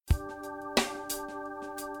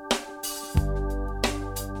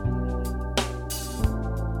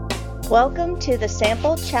Welcome to the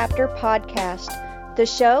Sample Chapter Podcast, the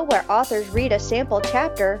show where authors read a sample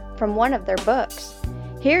chapter from one of their books.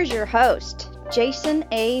 Here's your host, Jason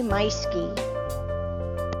A. Meiske.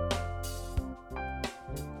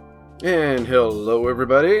 And hello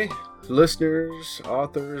everybody, listeners,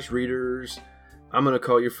 authors, readers. I'm going to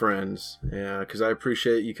call you friends, because I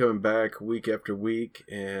appreciate you coming back week after week,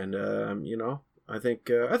 and, I think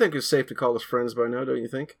it's safe to call us friends by now, don't you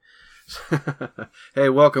think? Hey,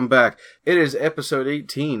 welcome back. It is episode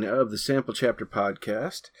 18 of the Sample Chapter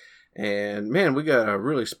Podcast, and man, we got a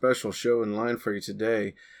really special show in line for you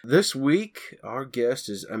today. This week, our guest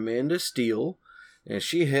is Amanda Steele, and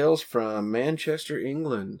she hails from Manchester,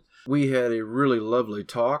 England. We had a really lovely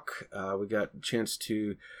talk. We got a chance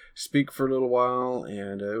to speak for a little while,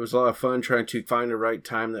 and it was a lot of fun trying to find the right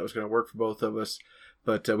time that was going to work for both of us.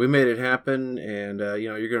 But we made it happen, and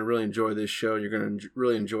you're going to really enjoy this show. You're going to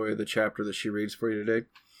really enjoy the chapter that she reads for you today.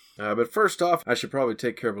 But first off, I should probably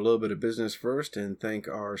take care of a little bit of business first and thank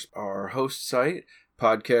our host site,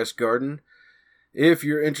 Podcast Garden. If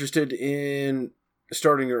you're interested in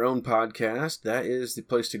starting your own podcast, that is the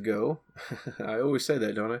place to go. I always say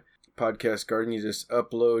that, don't I? Podcast Garden, you just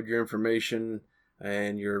upload your information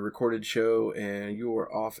and your recorded show, and you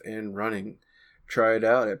are off and running. Try it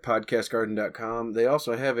out at podcastgarden.com. They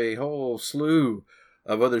also have a whole slew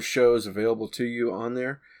of other shows available to you on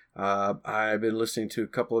there. I've been listening to a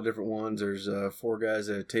couple of different ones. There's Four Guys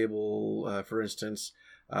at a Table, for instance.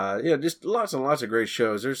 Just lots and lots of great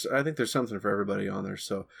shows. I think there's something for everybody on there.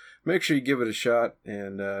 So make sure you give it a shot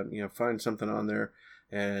and find something on there,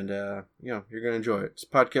 and you're going to enjoy it. It's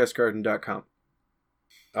podcastgarden.com.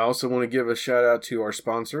 I also want to give a shout out to our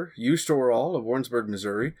sponsor, U-Store All of Warrensburg,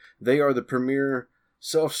 Missouri. They are the premier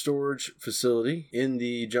self-storage facility in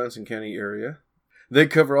the Johnson County area. They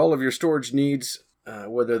cover all of your storage needs,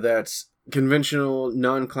 whether that's conventional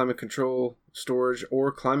non-climate control storage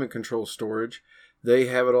or climate control storage. They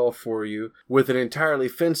have it all for you with an entirely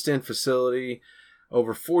fenced-in facility,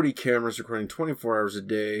 over 40 cameras recording 24 hours a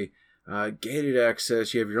day, gated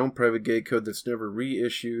access. You have your own private gate code that's never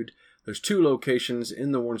reissued. There's 2 locations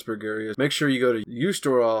in the Warrensburg area. Make sure you go to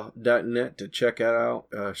ustoreall.net to check it out.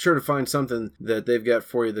 Sure to find something that they've got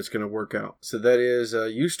for you that's going to work out. So that is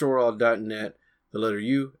ustoreall.net, the letter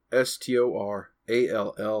U, STORALL.net.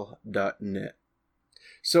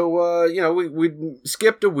 So, we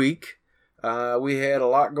skipped a week. We had a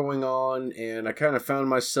lot going on, and I kind of found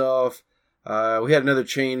myself... we had another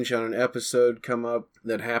change on an episode come up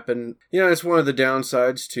that happened. It's one of the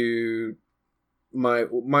downsides to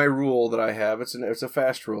my rule that I have. It's a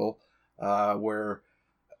fast rule, where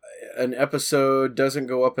an episode doesn't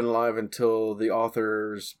go up and live until the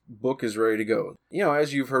author's book is ready to go.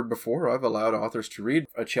 As you've heard before, I've allowed authors to read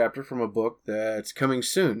a chapter from a book that's coming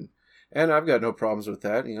soon. And I've got no problems with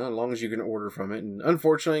that, as long as you can order from it. And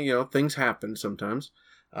unfortunately, things happen sometimes.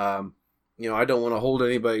 I don't want to hold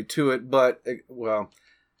anybody to it, but,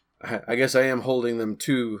 I guess I am holding them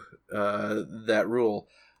to that rule.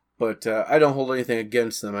 But I don't hold anything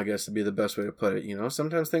against them, I guess, would be the best way to put it.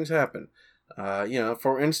 Sometimes things happen.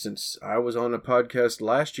 For instance, I was on a podcast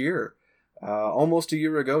last year, almost a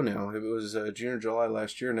year ago now. It was June or July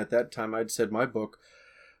last year, and at that time I'd said my book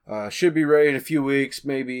should be ready in a few weeks,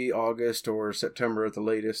 maybe August or September at the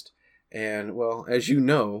latest. And, well, as you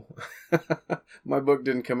know, my book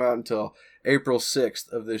didn't come out until April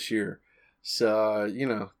 6th of this year. So,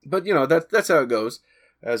 that's how it goes.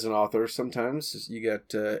 As an author, sometimes you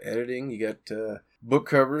got editing, you got book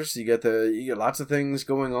covers, you got lots of things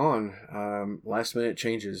going on, last minute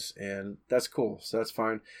changes, and that's cool. So that's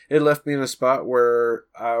fine. It left me in a spot where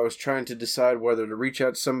I was trying to decide whether to reach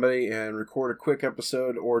out to somebody and record a quick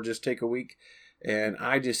episode or just take a week, and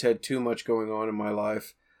I just had too much going on in my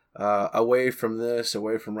life, away from this,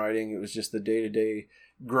 away from writing. It was just the day-to-day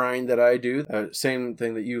grind that I do, same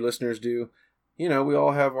thing that you listeners do. We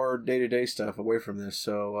all have our day-to-day stuff away from this.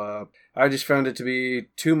 So I just found it to be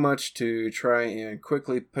too much to try and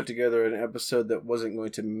quickly put together an episode that wasn't going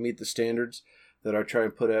to meet the standards that I try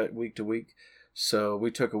and put out week to week. So we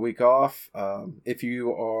took a week off. If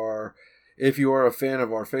you are a fan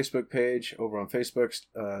of our Facebook page over on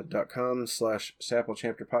facebook.com/Sample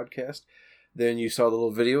Chapter Podcast, then you saw the little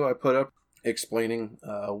video I put up explaining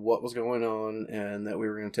what was going on and that we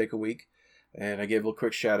were going to take a week. And I gave a little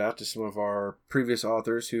quick shout out to some of our previous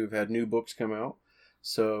authors who've had new books come out.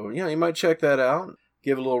 So, you might check that out.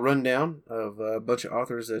 Give a little rundown of a bunch of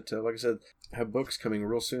authors that, like I said, have books coming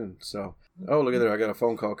real soon. So, oh, look at there. I got a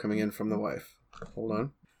phone call coming in from the wife. Hold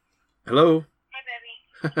on. Hello. Hi,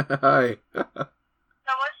 baby. Hi. So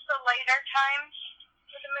what's the later times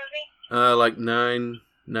for the movie? Like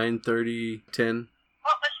 9:30, 10.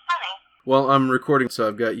 What was funny? Well, I'm recording, so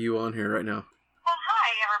I've got you on here right now. Oh,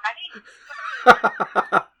 hi, everybody.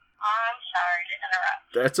 I'm sorry to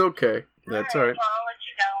interrupt. That's okay. That's all right. Well, I'll let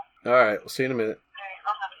you go. All right, we'll see you in a minute. All right,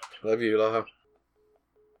 I'll have you. Love you, aloha.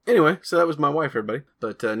 Anyway, so that was my wife, everybody.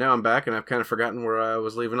 But now I'm back, and I've kind of forgotten where I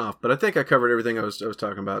was leaving off. But I think I covered everything I was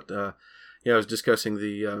talking about. I was discussing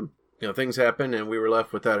the things happen, and we were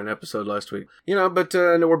left without an episode last week. But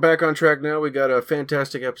we're back on track now. We got a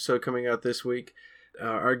fantastic episode coming out this week.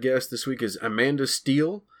 Our guest this week is Amanda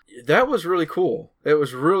Steele. That was really cool. It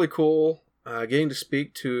was really cool getting to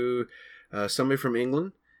speak to somebody from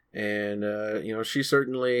England. And, she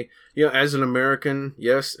certainly, as an American,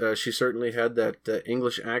 yes, she certainly had that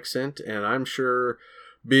English accent. And I'm sure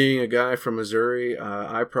being a guy from Missouri,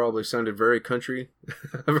 I probably sounded very country,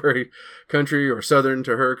 very country or southern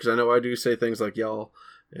to her, because I know I do say things like y'all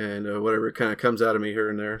and whatever kind of comes out of me here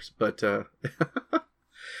and there. But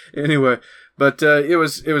anyway, it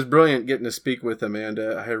was brilliant getting to speak with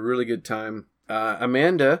Amanda. I had a really good time.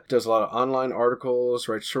 Amanda does a lot of online articles,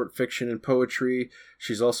 writes short fiction and poetry.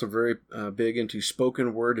 She's also very big into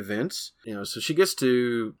spoken word events. So she gets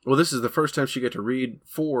to, this is the first time she got to read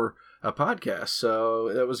for a podcast.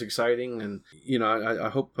 So that was exciting. And, I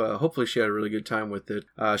hope, hopefully she had a really good time with it.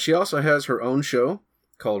 She also has her own show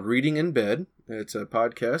called Reading in Bed. It's a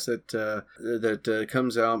podcast that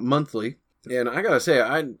comes out monthly. And I gotta say,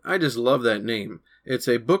 I just love that name. It's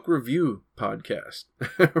a book review podcast,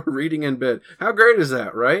 Reading in Bed. How great is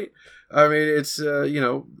that, right? I mean, it's,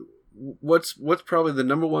 what's probably the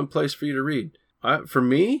number one place for you to read? For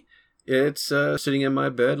me, it's sitting in my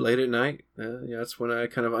bed late at night. That's when I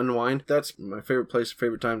kind of unwind. That's my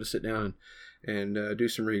favorite time to sit down and do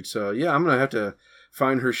some reads. So, I'm going to have to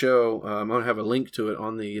find her show. I'm going to have a link to it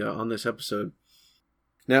on this episode.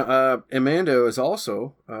 Now, Amanda is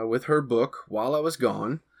also with her book, While I Was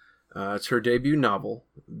Gone. It's her debut novel.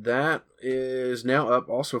 That is now up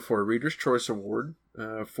also for a Reader's Choice Award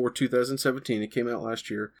for 2017. It came out last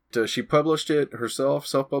year. She published it herself,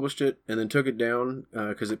 self-published it, and then took it down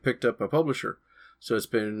because it picked up a publisher. So it's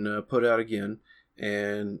been put out again.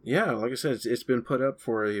 And like I said, it's been put up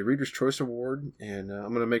for a Reader's Choice Award. And I'm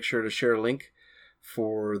going to make sure to share a link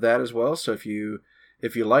for that as well. So if you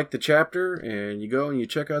like the chapter and you go and you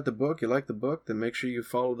check out the book, you like the book, then make sure you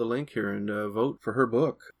follow the link here and vote for her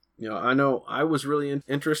book. I know I was really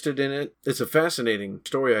interested in it. It's a fascinating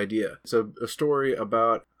story idea. It's a story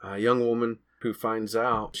about a young woman who finds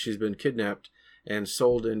out she's been kidnapped and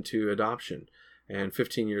sold into adoption. And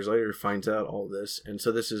 15 years later finds out all this. And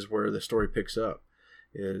so this is where the story picks up.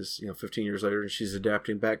 Is 15 years later, and she's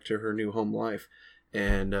adapting back to her new home life.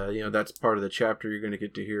 And, that's part of the chapter you're going to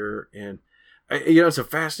get to hear. And, it's a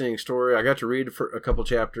fascinating story. I got to read for a couple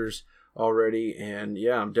chapters already, and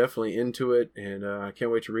I'm definitely into it, and I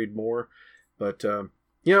can't wait to read more. But I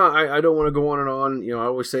don't want to go on and on. I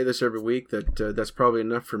always say this every week that that's probably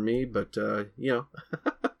enough for me. But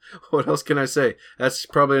what else can I say? That's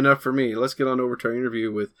probably enough for me. Let's get on over to our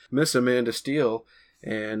interview with Miss Amanda Steele,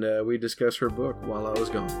 and we discuss her book While I Was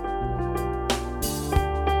Gone.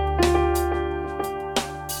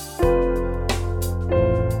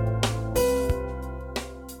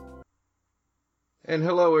 And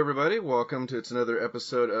hello, everybody. Welcome to another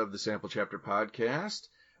episode of the Sample Chapter Podcast.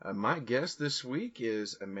 My guest this week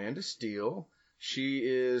is Amanda Steele. She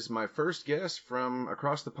is my first guest from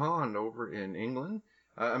across the pond over in England.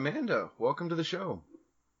 Amanda, welcome to the show.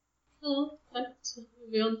 Hello, thanks for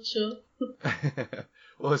having me on the show.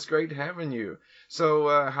 Well, it's great having you. So,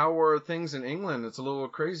 how are things in England? It's a little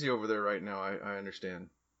crazy over there right now, I understand.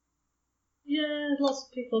 Yeah, lots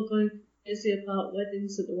of people going crazy about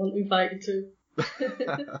weddings that they want me invited to.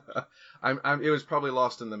 It was probably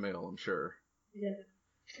lost in the mail, I'm sure. Yeah.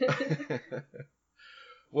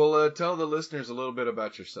 Well, tell the listeners a little bit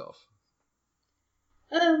about yourself.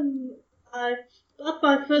 I had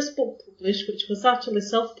my first book published, which was actually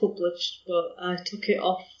self-published, but I took it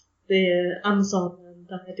off the Amazon and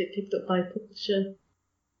I had it picked up by a publisher.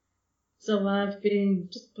 So I've been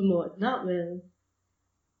just promoting that, really.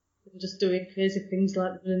 I'm just doing crazy things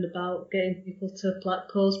like running about, getting people to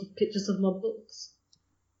pose with pictures of my books,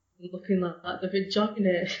 and looking like they've been enjoying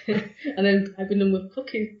it, and then having them with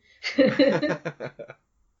cooking.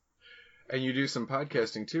 And you do some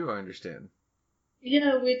podcasting too, I understand.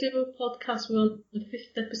 Yeah, we do a podcast. We're on the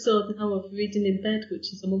 5th episode now of Reading in Bed,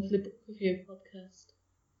 which is a monthly book review podcast.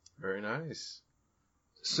 Very nice.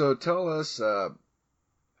 So tell us,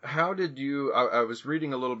 how did you... I was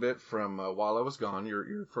reading a little bit from While I Was Gone,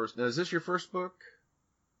 your first... Now, is this your first book?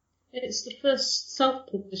 It's the first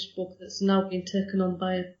self-published book that's now been taken on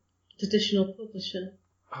by a traditional publisher.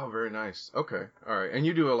 Oh, very nice. Okay. All right. And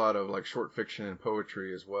you do a lot of like short fiction and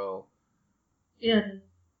poetry as well. Yeah.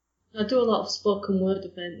 I do a lot of spoken word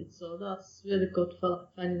events, so that's really good for like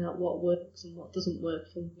finding out what works and what doesn't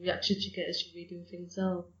work from the reactions you get as you're reading things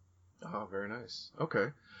out. Oh, very nice. Okay.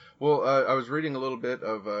 Well, I was reading a little bit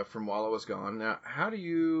of From While I Was Gone. Now, how do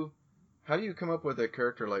you come up with a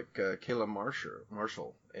character like Kayla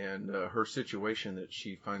Marshall and her situation that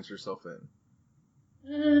she finds herself in?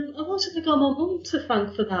 I've actually got my mum to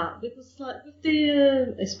thank for that because, like, with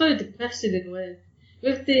the it's very depressing in a way.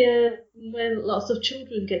 With the when lots of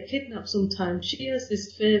children get kidnapped, sometimes she has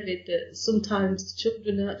this theory that sometimes the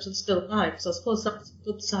children are actually still alive. So I suppose that's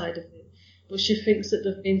the good side of it. But she thinks that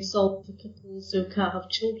they've been sold to couples who can't have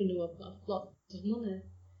children who have got lots of money.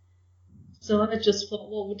 So I just thought,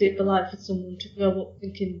 what would it be like for someone to grow up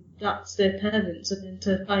thinking that's their parents, and then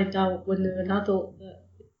to find out when they're an adult that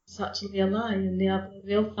it's actually a lie and they have a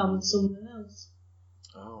real family somewhere else.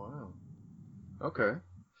 Oh, wow. Okay.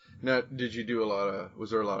 Now, did you do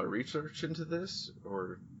was there a lot of research into this,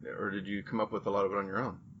 or did you come up with a lot of it on your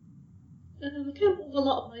own? I came up with a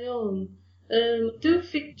lot of my own. I do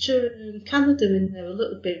feature Canada in there a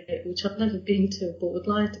little bit, which I've never been to, but would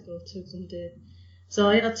like to go to someday. So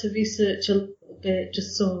I had to research a little bit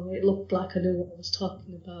just so it looked like I knew what I was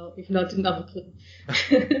talking about, even though I didn't have a clue.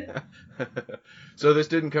 So this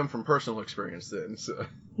didn't come from personal experience then? So.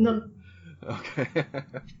 No. Okay.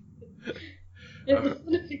 The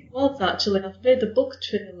funny thing was, actually, I've made a book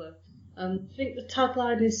trailer, and I think the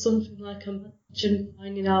tagline is something like, imagine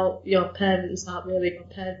finding out your parents aren't really your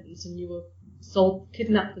parents and you were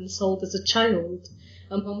kidnapped and sold as a child.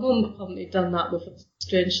 And my mum commented on that with a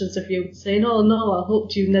strange sense of humour, saying, "Oh no, I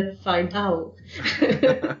hoped you never find out."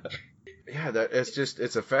 Yeah,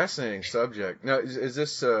 it's a fascinating subject. Now, is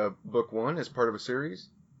this book one as part of a series?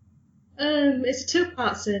 It's a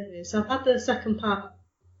 2-part series. I've had the second part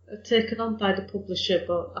taken on by the publisher,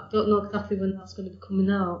 but I don't know exactly when that's going to be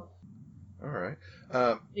coming out. All right.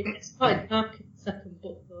 It gets quite dark in the second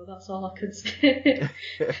book, though. That's all I can say.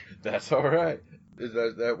 That's all right. Is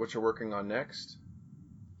that what you're working on next?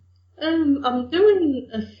 I'm doing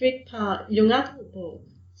a 3-part young adult book,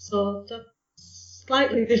 so that's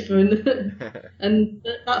slightly different. And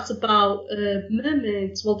that's about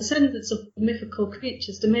mermaids, well, descendants of mythical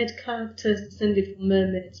creatures. They made characters descended from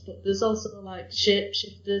mermaids, but there's also like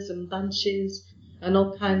shapeshifters and banshees and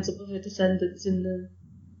all kinds of other descendants in there.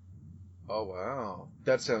 Oh, wow.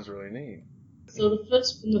 That sounds really neat. So the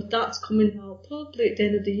first one of that's coming out probably at the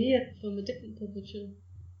end of the year from a different publisher.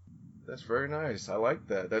 That's very nice. I like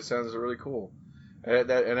that. That sounds really cool. And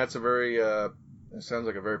that's a very that sounds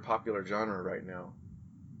like a very popular genre right now.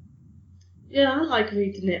 Yeah, I like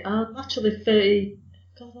reading it. I'm actually 30.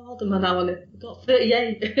 God, how old am I now? I've got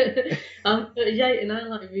 38. I'm 38 and I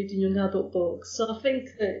like reading young adult books. So I think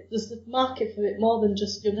that there's a market for it more than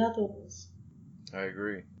just young adults. I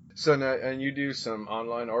agree. So now, and you do some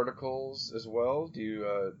online articles as well. Do you?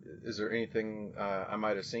 Is there anything I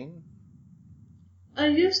might have seen? I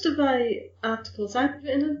used to write articles. I've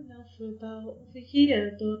written them now for about over a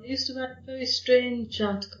year, but I used to write very strange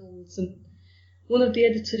articles, and one of the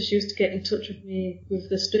editors used to get in touch with me with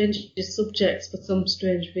the strangest subjects for some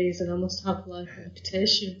strange reason. I must have like a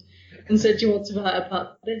reputation, and said, "Do you want to write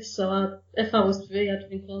about this?" So if I was free, I'd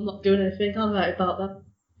think, "Well, I'm not doing anything. I'll write about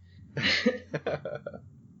that."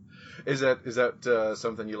 Is that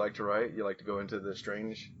something you like to write? You like to go into the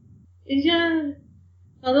strange? Yeah.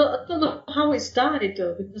 I don't know how it started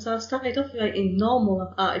though, because I started off writing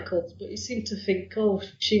normal articles, but he seemed to think, oh,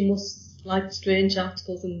 she must like strange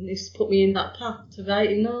articles, and he's put me in that path to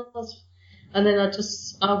writing those. And then I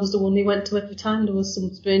was the one he went to every time there was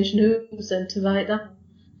some strange news and to write that.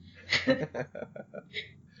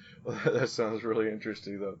 Well, that sounds really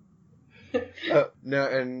interesting though. Now,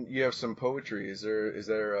 and you have some poetry. Is there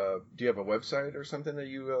do you have a website or something that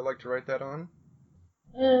you like to write that on?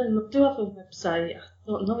 I do have a website. I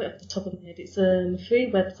don't know it off the top of my head. It's a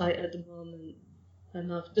free website at the moment,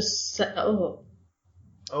 and I've just set that up.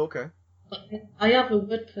 Oh, okay. I have a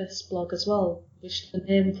WordPress blog as well, which the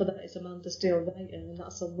name for that is Amanda Steele Writer, and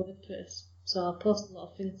that's on WordPress. So I post a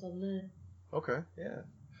lot of things on there. Okay, yeah.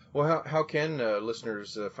 Well, how can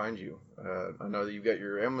listeners find you? I know that you've got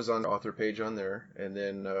your Amazon author page on there, and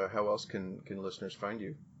then how else can listeners find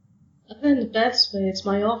you? I think the best way is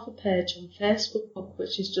my author page on Facebook,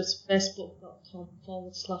 which is just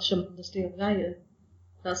facebook.com/Amanda Steele Writer.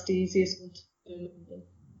 That's the easiest one to remember.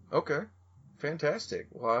 Okay, fantastic.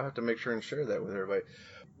 Well, I'll have to make sure and share that with everybody.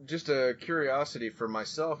 Just a curiosity for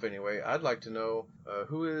myself, anyway. I'd like to know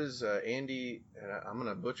who is Andy. I'm going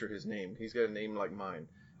to butcher his name. He's got a name like mine.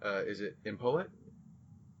 Is it Impoet?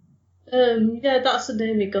 Yeah, that's the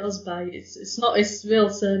name he goes by. It's not his real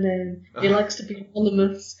surname. He likes to be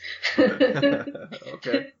anonymous.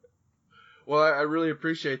 Okay. Well, I really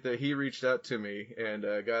appreciate that he reached out to me and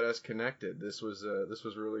got us connected. This was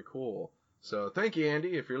really cool. So thank you,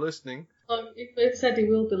 Andy, if you're listening. He said he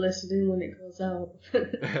will be listening when it goes out.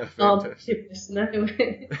 Fantastic.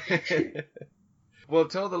 Anyway. Well,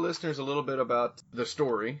 tell the listeners a little bit about the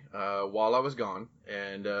story while I was gone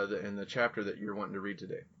and the chapter that you're wanting to read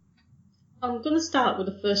today. I'm going to start with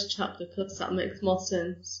the first chapter because that makes more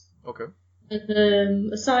sense. Okay.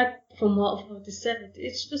 And aside from what I've already said,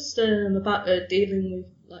 it's just about her dealing with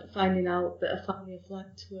like finding out that her family have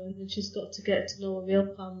lied to her, and then she's got to get to know her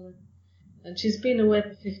real family. And she's been away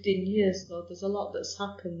for 15 years, so there's a lot that's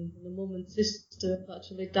happened. And the mum and sister have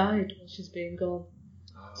actually died while she's been gone.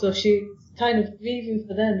 So she's kind of grieving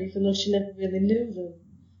for them, even though she never really knew them.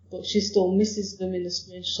 But she still misses them in a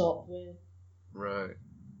strange sort of way. Right.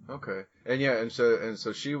 Okay. And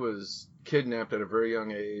so she was kidnapped at a very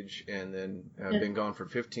young age, and then been gone for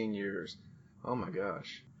 15 years. Oh my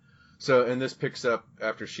gosh. So, and this picks up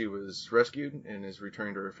after she was rescued and is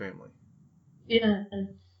returned to her family. Yeah.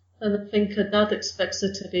 And I think her dad expects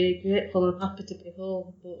her to be grateful and happy to be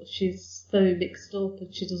home, but she's very mixed up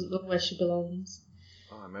and she doesn't know where she belongs.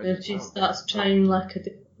 Oh, I imagine. And she starts trying like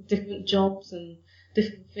different jobs and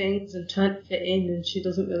different things and trying to fit in, and she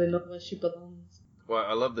doesn't really know where she belongs. Well,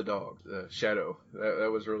 I love the dog, Shadow.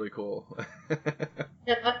 That was really cool.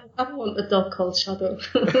 Yeah, I want a dog called Shadow.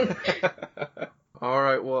 All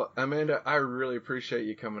right, well, Amanda, I really appreciate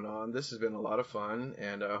you coming on. This has been a lot of fun,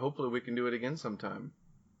 and hopefully we can do it again sometime.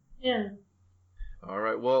 Yeah. All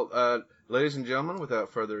right, well, ladies and gentlemen,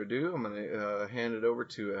 without further ado, I'm going to hand it over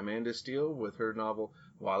to Amanda Steele with her novel,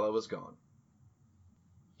 While I Was Gone.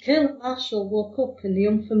 Kayla Marshall woke up in the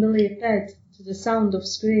unfamiliar bed to the sound of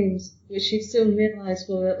screams, which she soon realised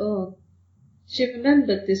were her own. She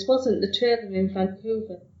remembered this wasn't the trailer in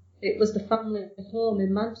Vancouver. It was the family home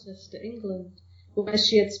in Manchester, England, where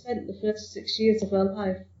she had spent the first 6 years of her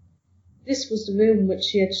life. This was the room which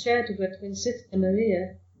she had shared with her twin sister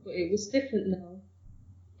Maria, but it was different now.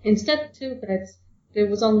 Instead of 2 beds, there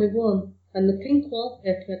was only one, and the pink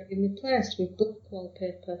wallpaper had been replaced with black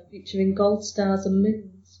wallpaper featuring gold stars and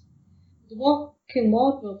moons. The walk-in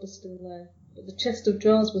wardrobe was still there, but the chest of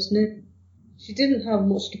drawers was new. She didn't have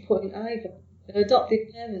much to put in either. Her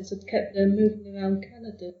adopted parents had kept her moving around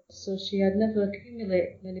Canada, so she had never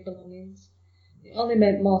accumulated many belongings. It only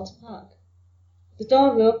meant more to pack. The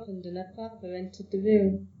door opened and her father entered the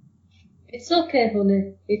room. "It's okay,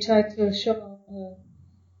 honey," he tried to assure her,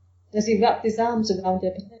 as he wrapped his arms around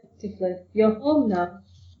her protectively. "You're home now."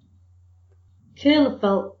 Kayla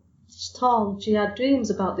felt torn. She had dreams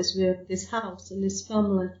about this room, this house, and this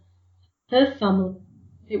family. Her family.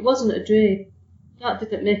 It wasn't a dream. That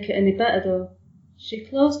didn't make it any better, though. She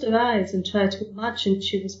closed her eyes and tried to imagine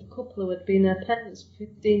she was a couple who had been her parents for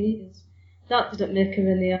 15 years. That didn't make her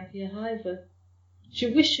any happier either.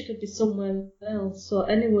 She wished she could be somewhere else, or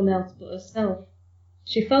anyone else but herself.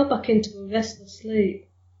 She fell back into a restless sleep.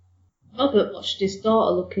 Robert watched his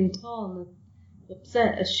daughter looking torn and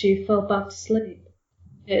upset as she fell back to sleep.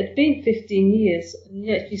 It had been 15 years, and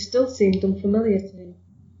yet she still seemed unfamiliar to him.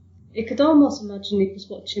 He could almost imagine he was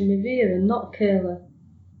watching Maria and not Kayla.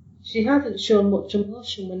 She hadn't shown much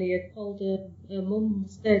emotion when he had told her mum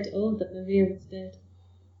was dead or that Maria was dead.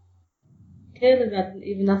 Kayla hadn't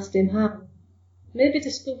even asked him how. Maybe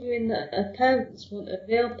discovering that her parents weren't her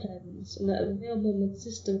real parents and that her real mum and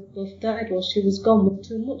sister both died while she was gone was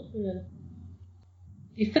too much for her.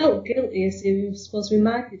 He felt guilty as he was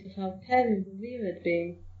reminded of how caring Maria had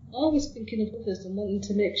been, always thinking of others and wanting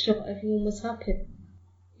to make sure everyone was happy.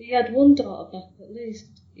 He had one daughter back at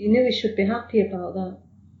least. He knew he should be happy about that.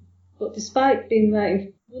 But despite being right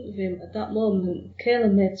in front of him at that moment,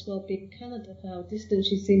 Kayla may as well be in Canada for how distant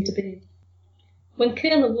she seemed to be. When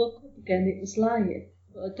Kayla woke up again, it was light,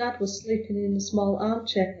 but her dad was sleeping in a small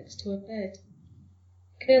armchair next to her bed.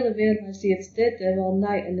 Kayla realised he had stayed there all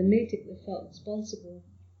night and immediately felt responsible.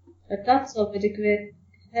 Her dad's already grey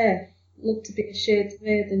hair looked to be a shade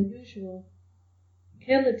greyer than usual.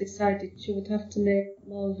 Kayla decided she would have to make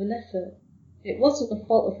more of an effort. It wasn't the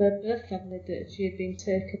fault of her birth family that she had been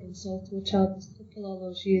taken and sold to a childless couple all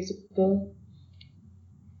those years ago.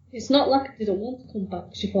 It's not like I didn't want to come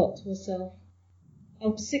back, she thought to herself. I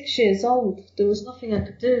was 6 years old. There was nothing I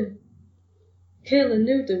could do. Kayla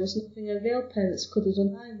knew there was nothing her real parents could have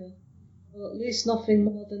done either, or at least nothing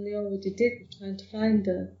more than they already did with trying to find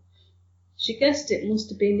her. She guessed it must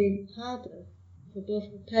have been even harder for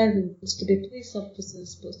both her parents to be police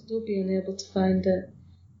officers but still be unable to find her.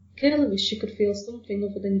 Kayla wished she could feel something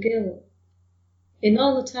other than guilt. In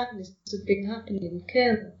all the time this had been happening,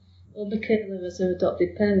 Kayla, or Michaela as her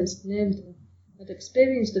adopted parents named her, had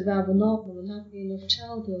experienced a rather normal and happy enough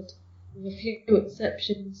childhood, with a few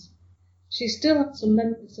exceptions. She still had some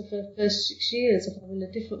memories of her first 6 years of having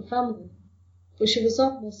a different family, but she was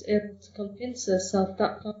almost able to convince herself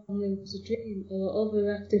that family was a dream or an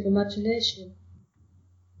overactive imagination.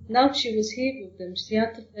 Now she was here with them, she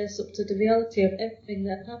had to face up to the reality of everything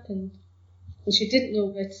that happened, and she didn't know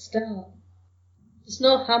where to start. There's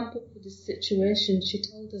no handbook for this situation, she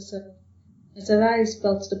told herself, as her eyes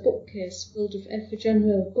fell to the bookcase filled with every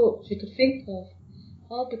genre of book she could think of,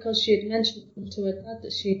 all because she had mentioned to her dad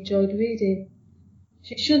that she enjoyed reading.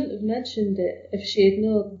 She shouldn't have mentioned it if she had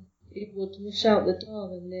known he would rush out the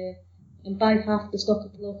door and buy half the stock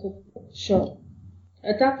at the local bookshop.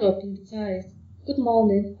 Her dad opened his eyes. "Good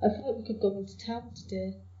morning. I thought we could go into town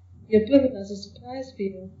today. Your brother has a surprise for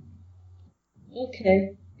you."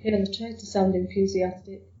 "Okay," Kayla tried to sound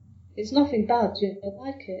enthusiastic. "It's nothing bad, you'll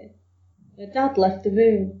like it." Her dad left the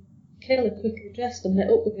room. Kayla quickly dressed and met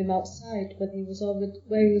up with him outside where he was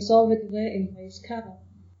already waiting by his car.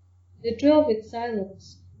 They drove in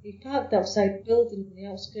silence. He parked outside the building on the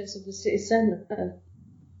outskirts of the city centre.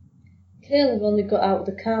 Kayla only got out of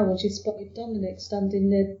the car when she spotted Dominic standing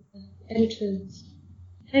near the entrance.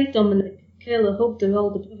 "Hey, Dominic," Kayla hugged her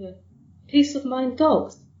older brother. "Peace of mind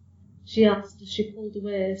dogs?" she asked as she pulled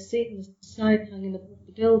away, seeing the sign hanging above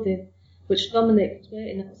the building, which Dominic was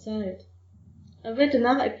waiting outside. "I read an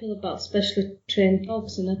article about specially trained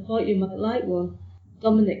dogs and I thought you might like one,"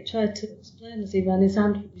 Dominic tried to explain as he ran his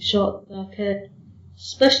hand through his short dark hair.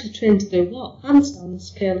 "Specially trained to do what?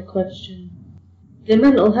 Handstands?" Kayla questioned. "They're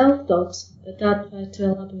mental health dogs," her dad tried to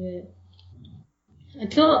elaborate. "I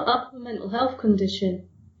don't have a mental health condition,"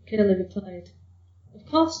 Kayla replied. "Of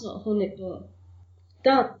course not, honey, but—"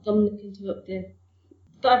 "Dad," Dominic interrupted.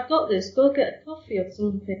 "But I've got this. Go get a coffee or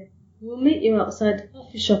something. We'll meet you outside the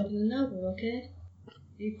coffee shop in an hour, okay?"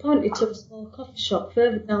 He pointed to a small coffee shop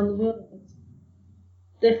further down the road.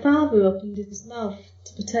 Their father opened his mouth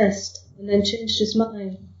to protest, and then changed his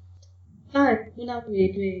mind. "Fine, 1 hour," he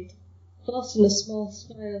agreed, forcing a small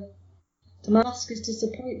smile to mask his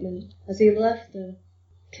disappointment as he left them.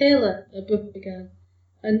 "Kayla," her brother began,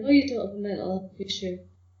 "I know you don't have a mental health issue.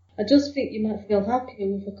 I just think you might feel happier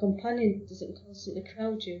with a companion who doesn't constantly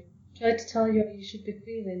crowd you, try to tell you how you should be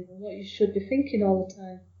feeling or what you should be thinking all the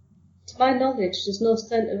time. To my knowledge, there's no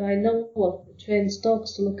centre I know of that trains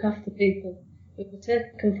dogs to look after people who were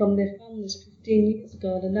taken from their families 15 years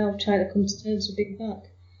ago and are now trying to come to terms with being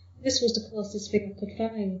back. This was the closest thing I could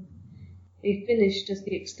find," he finished as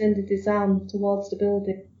he extended his arm towards the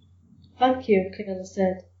building. "Thank you," Kayla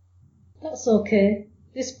said. "That's okay.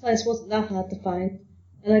 This place wasn't that hard to find,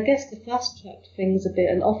 and I guess they fast-tracked things a bit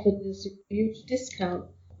and offered us a huge discount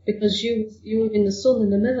because you were in the Sun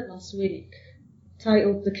and the Mirror last week,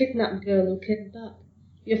 titled The Kidnapped Girl Who Came Back.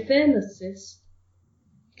 You're famous, sis."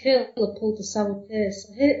 Kayla pulled a sour face.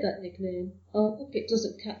 "I hate that nickname. I hope it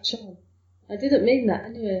doesn't catch on. I didn't mean that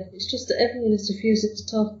anyway. It's just that everyone is refusing to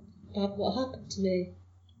talk about what happened to me.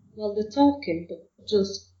 Well, they're talking, but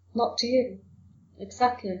just not to you."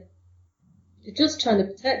 "Exactly. They're just trying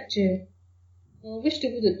to protect you." "Well, I wish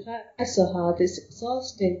they wouldn't try so hard. It's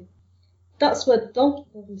exhausting." "That's where the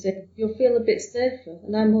dog comes in. You'll feel a bit safer,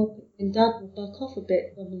 and I'm hoping Dad will back off a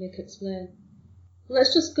bit," Dominic explained.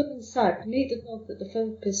 "Let's just go inside, meet the dog that the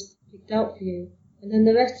therapist picked out for you, and then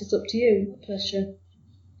the rest is up to you, no pressure."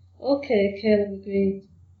 "Okay," Kayla agreed.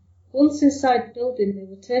 Once inside the building, they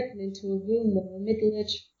were taken into a room where a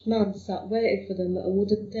middle-aged man sat waiting for them at a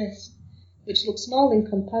wooden desk, which looked small in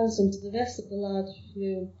comparison to the rest of the large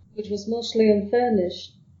room, which was mostly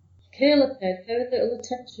unfurnished. Kayla paid very little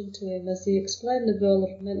attention to him as he explained the role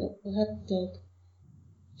of a mental health dog.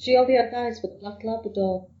 She only had eyes for the black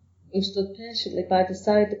Labrador, who stood patiently by the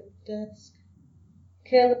side of the desk.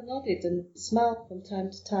 Kayla nodded and smiled from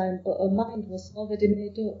time to time, but her mind was already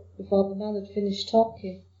made up before the man had finished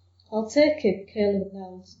talking. "I'll take him," Kayla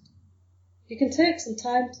announced. "You can take some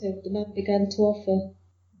time to," the man began to offer.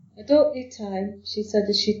 "I don't need time," she said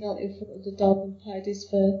as she knelt in front of the dog and patted his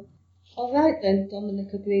fur. "All right then,"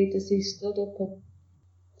 Dominic agreed as he stood up and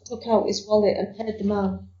took out his wallet and paid the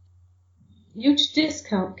man. Huge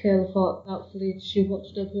discount, Kayla thought doubtfully as she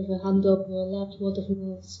watched her brother hand over a large wad of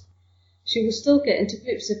notes. She was still getting to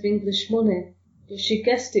grips with English money, but she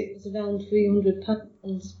guessed it was around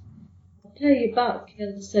 £300. "I'll pay you back,"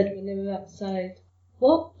 Kayla said when they were outside.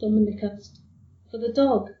 "What?" Dominic asked. "For the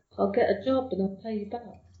dog. I'll get a job and I'll pay you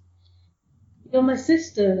back." "You're my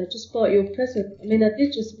sister and I just bought you a present. I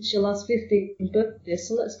did just miss your last 15th birthday,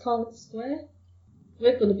 so let's call it square."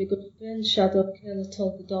 "We're going to be good friends, Shadow," Kayla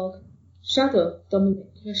told the dog. Shadow,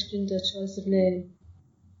 Dominic questioned her choice of name.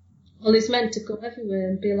 Well, he's meant to go everywhere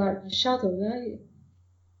and be like my shadow, right?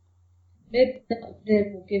 Maybe that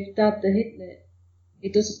name will give Dad the hint that he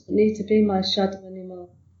doesn't need to be my shadow anymore.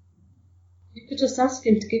 You could just ask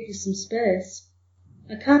him to give you some space.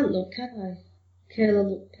 I can't, look, can I? Kayla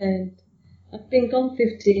looked pained. I've been gone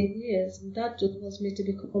 15 years, and Dad just wants me to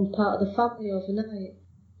become part of the family overnight.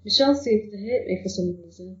 Michelle seems to hate me for some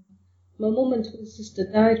reason. My mum and twin sister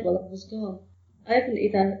died while I was gone. I haven't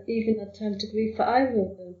even had time to grieve for either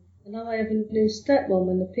of them, and now I have a new stepmom,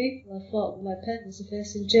 and the people I thought were my parents are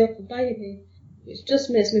facing jail for buying me, which just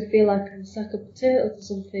makes me feel like I'm a sack of potatoes or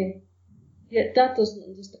something. Yet Dad doesn't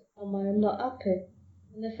understand why I'm not happy,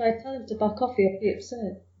 and if I tell him to back off, he'll be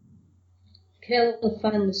upset. Kayla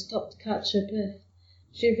finally stopped to catch her breath.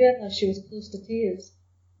 She realised she was close to tears.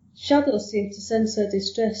 Shadow seemed to sense her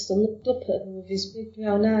distress and looked up at her with his big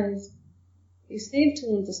brown eyes. He seemed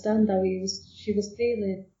to understand how she was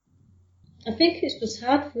feeling. I think it's just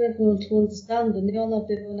hard for everyone to understand, and they all have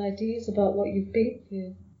their own ideas about what you've been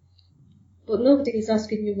through. But nobody is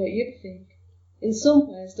asking you what you think. In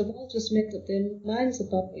some ways, they've all just made up their minds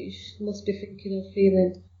about what you must be thinking or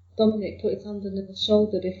feeling. Dominic put his hand on her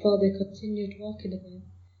shoulder before they continued walking again.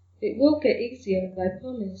 It will get easier, I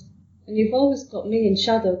promise, and you've always got me in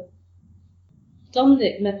Shadow.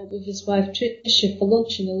 Dominic met up with his wife Tricia for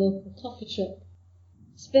lunch in a local coffee shop.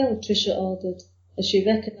 Spill, Tricia ordered, as she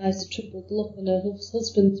recognised the troubled look on her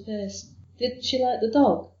husband's face. Didn't she like the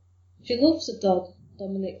dog? She loves the dog,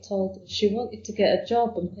 Dominic told her. She wanted to get a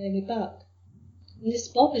job and pay me back. And this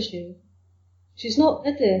bothers you? She's not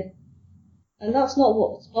ready. And that's not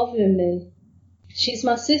what's bothering me. She's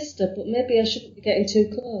my sister, but maybe I shouldn't be getting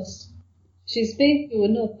too close. She's been through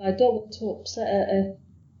enough. I don't want to upset her.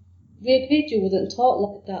 We agreed you wouldn't talk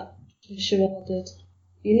like that, Tricia ordered.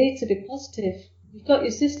 You need to be positive. You've got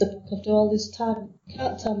your sister back after all this time. You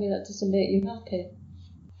can't tell me that doesn't make you happy.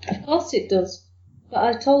 Of course it does. But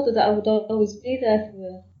I told her that I would always be there for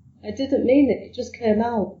her. I didn't mean it. It just came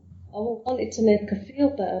out. I wanted to make her feel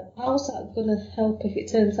better. How's that going to help if it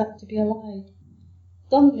turns out to be a lie?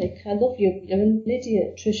 Dominic, I love you, but you're an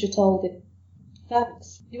idiot, Tricia told him.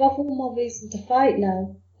 Thanks. You have one more reason to fight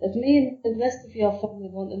now. If me and the rest of your family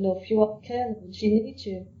want to know if you are Kayla and she needs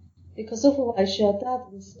you, because otherwise your dad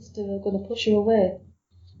and sister are going to push her away.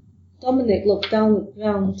 Dominic looked down at the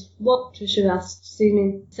ground. What? Tricia asked,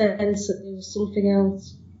 seeming to sense that there was something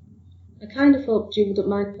else. I kind of hoped you wouldn't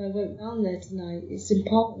mind if I went round there tonight. It's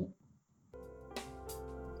important.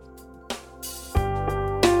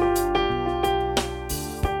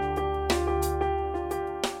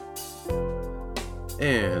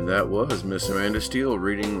 And that was Miss Amanda Steele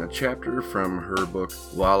reading a chapter from her book,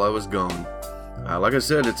 While I Was Gone. Like I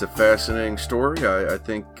said, it's a fascinating story. I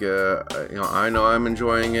think, I know I'm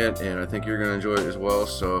enjoying it, and I think you're going to enjoy it as well.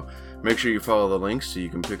 So make sure you follow the links so you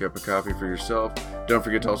can pick up a copy for yourself. Don't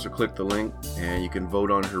forget to also click the link, and you can vote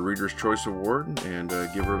on her Reader's Choice Award and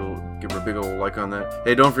give her a big old like on that.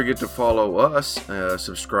 Hey, don't forget to follow us,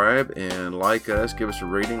 subscribe, and like us. Give us a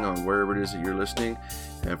rating on wherever it is that you're listening,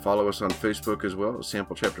 and follow us on Facebook as well,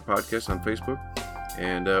 Sample Chapter Podcast on Facebook.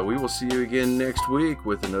 And we will see you again next week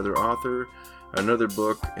with another author, another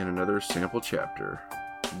book, and another sample chapter.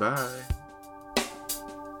 Bye.